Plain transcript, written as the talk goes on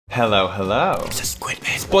Hello, hello. It's a Squid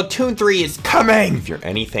Man. Splatoon 3 is coming! If you're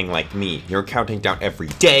anything like me, you're counting down every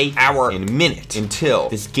day, hour, and minute until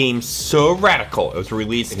this game so radical it was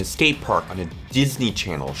released in a skate park on a Disney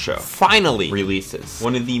Channel show finally releases.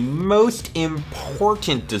 One of the most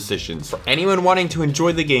important decisions for anyone wanting to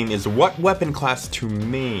enjoy the game is what weapon class to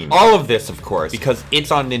main. All of this, of course, because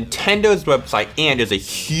it's on Nintendo's website and is a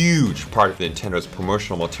huge part of Nintendo's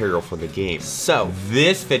promotional material for the game. So,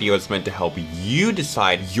 this video is meant to help you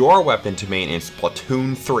decide your weapon to main in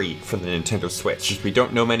Splatoon 3 for the Nintendo Switch. Since we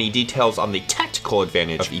don't know many details on the tactical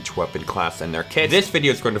advantage of each weapon class and their kit, this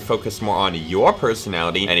video is going to focus more on your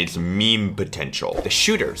personality and its meme potential. The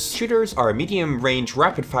shooters. Shooters are medium-range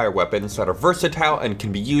rapid-fire weapons that are versatile and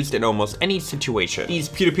can be used in almost any situation. These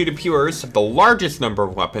pewers have the largest number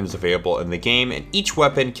of weapons available in the game, and each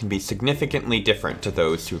weapon can be significantly different to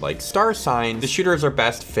those who like star signs. The shooters are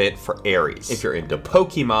best fit for Aries. If you're into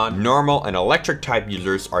Pokemon, normal and electric type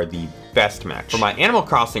users are the best match. For my Animal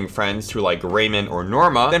Crossing friends who like Raymond or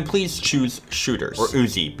Norma, then please choose shooters. Or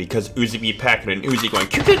Uzi, because Uzi be packing an Uzi going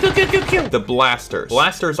pew pew pew pew pew pew. The blasters.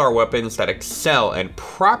 Blasters are weapons that excel in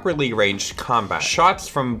properly ranged combat. Shots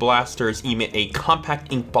from blasters emit a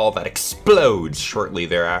compact ink ball that explodes shortly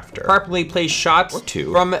thereafter. Properly placed shots, or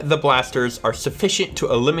two, from the blasters are sufficient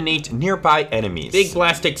to eliminate nearby enemies. Big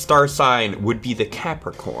Blastic Star Sign would be the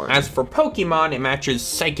Capricorn. As for Pokemon, it matches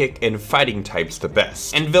Psychic and Fighting types the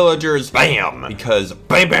best. And Villagers, bam! Because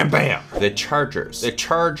bam bam bam! The Chargers. The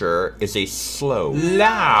Charger is a slow,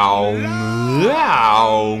 loud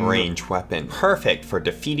range weapon, perfect for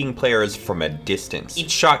defeating players from a distance. Each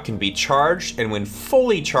shot can be charged, and when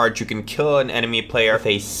fully charged, you can kill an enemy player with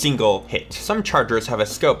a single hit. Some Chargers have a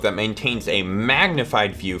scope that maintains a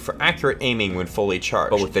magnified view for accurate aiming when fully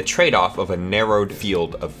charged, but with the trade-off of a narrowed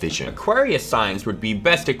field of vision. Aquarius signs would be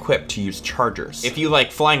best equipped to use Chargers. If you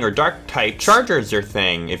like flying or dark type, Charger's your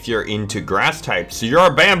thing. If you're into grass types, you're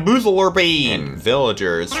a Bamboozler bee. And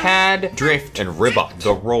Villagers, Cad, Drift, and Ribbot.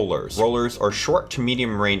 The Rollers. Rollers are short to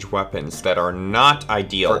medium range weapons that are not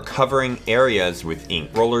ideal for covering areas with ink.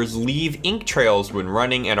 Rollers leave ink trails when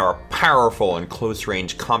running and are powerful in close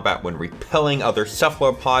range combat when repelling other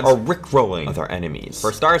cephalopods or rickrolling other enemies.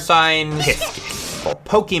 For star signs, Piscis. For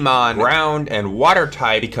Pokemon, ground and water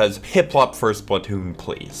type, because Piplup for Splatoon,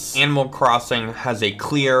 please. Animal Crossing has a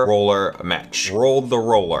clear roller match. Roll the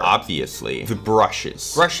roller, obviously. The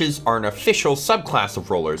brushes. Brushes are an official subclass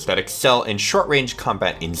of rollers that excel in short-range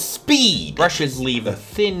combat in speed. Brushes leave a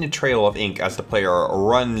thin trail of ink as the player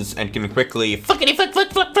runs and can quickly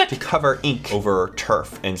flickety-flick to cover ink over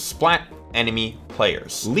turf and splat enemy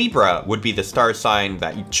players. Libra would be the star sign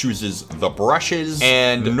that chooses the brushes,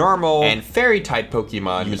 and normal and fairy type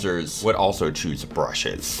Pokemon users would also choose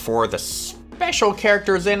brushes. For the special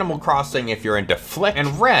characters Animal Crossing, if you're into Flick and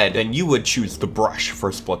Red, then you would choose the brush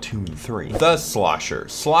for Splatoon 3. The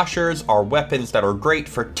Sloshers. Sloshers are weapons that are great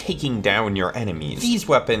for taking down your enemies. These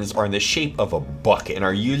weapons are in the shape of a bucket and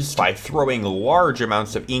are used by throwing large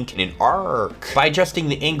amounts of ink in an arc. By adjusting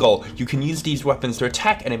the angle, you can use these weapons to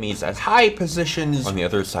attack enemies at high positions on the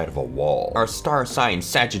other side of a wall. Our star sign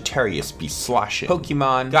Sagittarius be sloshing.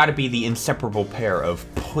 Pokemon gotta be the inseparable pair of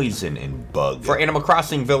poison and bug. For Animal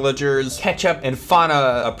Crossing villagers, Ketchup and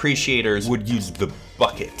fauna appreciators would use the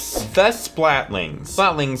buckets. The Splatlings.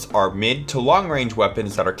 Splatlings are mid to long range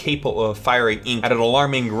weapons that are capable of firing ink at an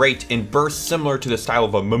alarming rate in bursts similar to the style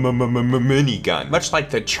of a minigun. Much like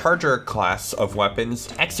the Charger class of weapons,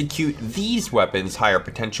 to execute these weapons' higher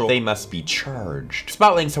potential, they must be charged.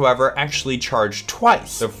 Splatlings, however, actually charge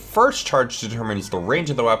twice. The first charge determines the range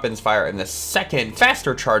of the weapon's fire, and the second,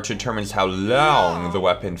 faster charge determines how long the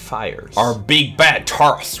weapon fires. Our big bad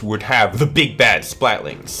Tauros would have the big bad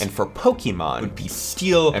Splatlings, and for Pokemon would be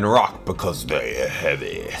Steel and Rock because they're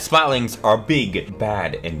heavy. Splatlings are big,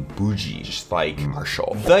 bad, and bougie, just like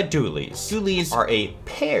Marshall. The Dualies. Dualies are a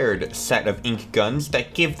paired set of ink guns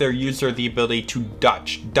that give their user the ability to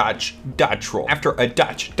dodge roll. After a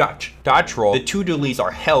dodge roll, the two Dualies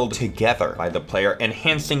are held together by the player,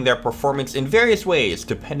 enhancing their performance in various ways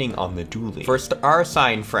depending on the dualie. For star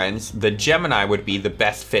sign friends, the Gemini would be the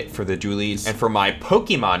best fit for the Dualies, and for my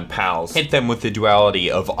Pokemon pals, hit them with the duality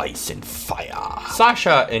of ice and fire.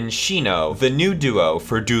 Sasha and Shino, the new duo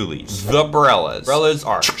for dualies. The Brellas. Brellas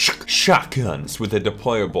are shotguns with a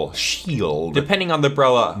deployable shield. Depending on the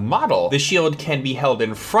Brella model, the shield can be held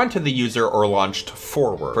in front of the user or launched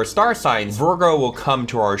forward. For star signs, Virgo will come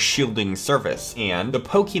to our shielding service, and the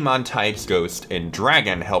Pokemon types Ghost and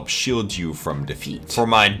Dragon help shield you from defeat. For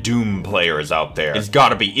my Doom players out there, it's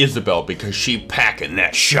gotta be Isabelle because she packing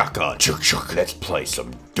that shotgun. Let's play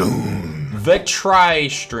some Doom. the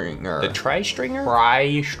Tri-Stringer. The Tri-Stringer?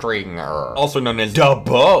 Tri-Stringer. Also known as the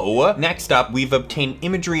bow. Next up, we've obtained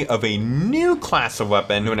imagery of a new class of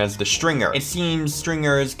weapon known as the Stringer. It seems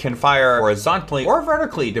Stringers can fire horizontally or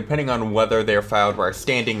vertically depending on whether they're fired while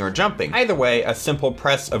standing or jumping. Either way, a simple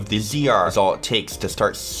press of the ZR is all it takes to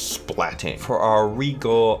start splatting. For our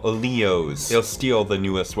Regal Leos, they'll steal the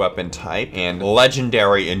newest weapon type and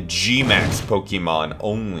legendary and G-Max Pokemon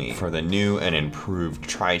only for the new and improved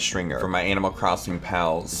Tri-Stringer. For my Animal Crossing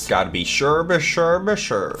pals, gotta be sure.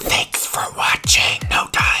 Thanks for watching.